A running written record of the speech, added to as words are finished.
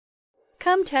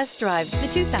Come test drive the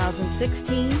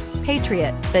 2016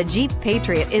 Patriot. The Jeep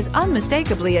Patriot is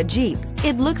unmistakably a Jeep.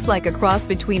 It looks like a cross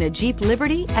between a Jeep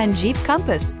Liberty and Jeep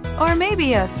Compass, or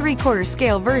maybe a 3/4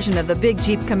 scale version of the big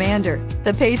Jeep Commander.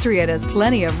 The Patriot has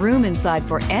plenty of room inside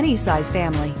for any size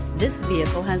family. This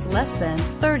vehicle has less than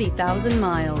 30,000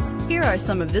 miles. Here are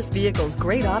some of this vehicle's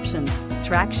great options: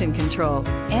 traction control,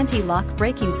 anti-lock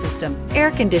braking system,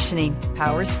 air conditioning,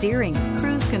 power steering,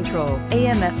 cruise control,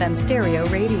 AM/FM stereo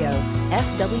radio,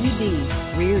 FWD,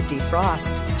 rear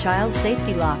defrost, child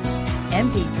safety locks,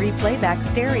 MP3 playback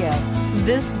stereo.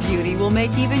 This beauty will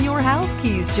make even your house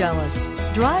keys jealous.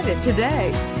 Drive it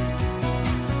today.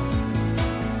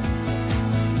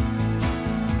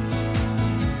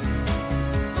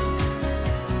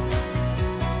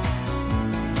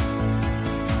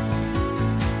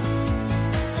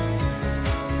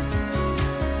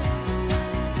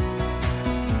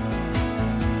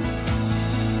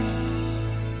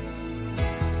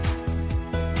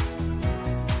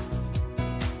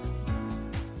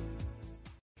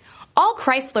 All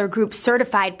Chrysler Group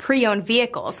certified pre-owned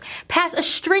vehicles pass a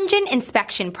stringent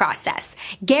inspection process,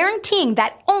 guaranteeing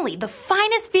that only the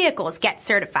finest vehicles get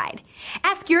certified.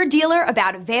 Ask your dealer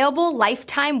about available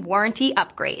lifetime warranty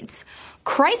upgrades.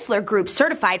 Chrysler Group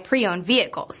certified pre-owned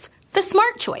vehicles, the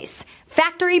smart choice,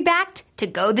 factory backed to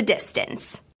go the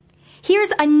distance.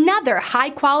 Here's another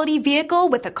high-quality vehicle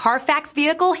with a Carfax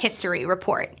Vehicle History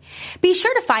Report. Be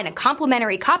sure to find a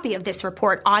complimentary copy of this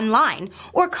report online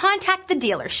or contact the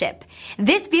dealership.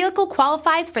 This vehicle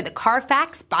qualifies for the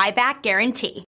Carfax buyback guarantee.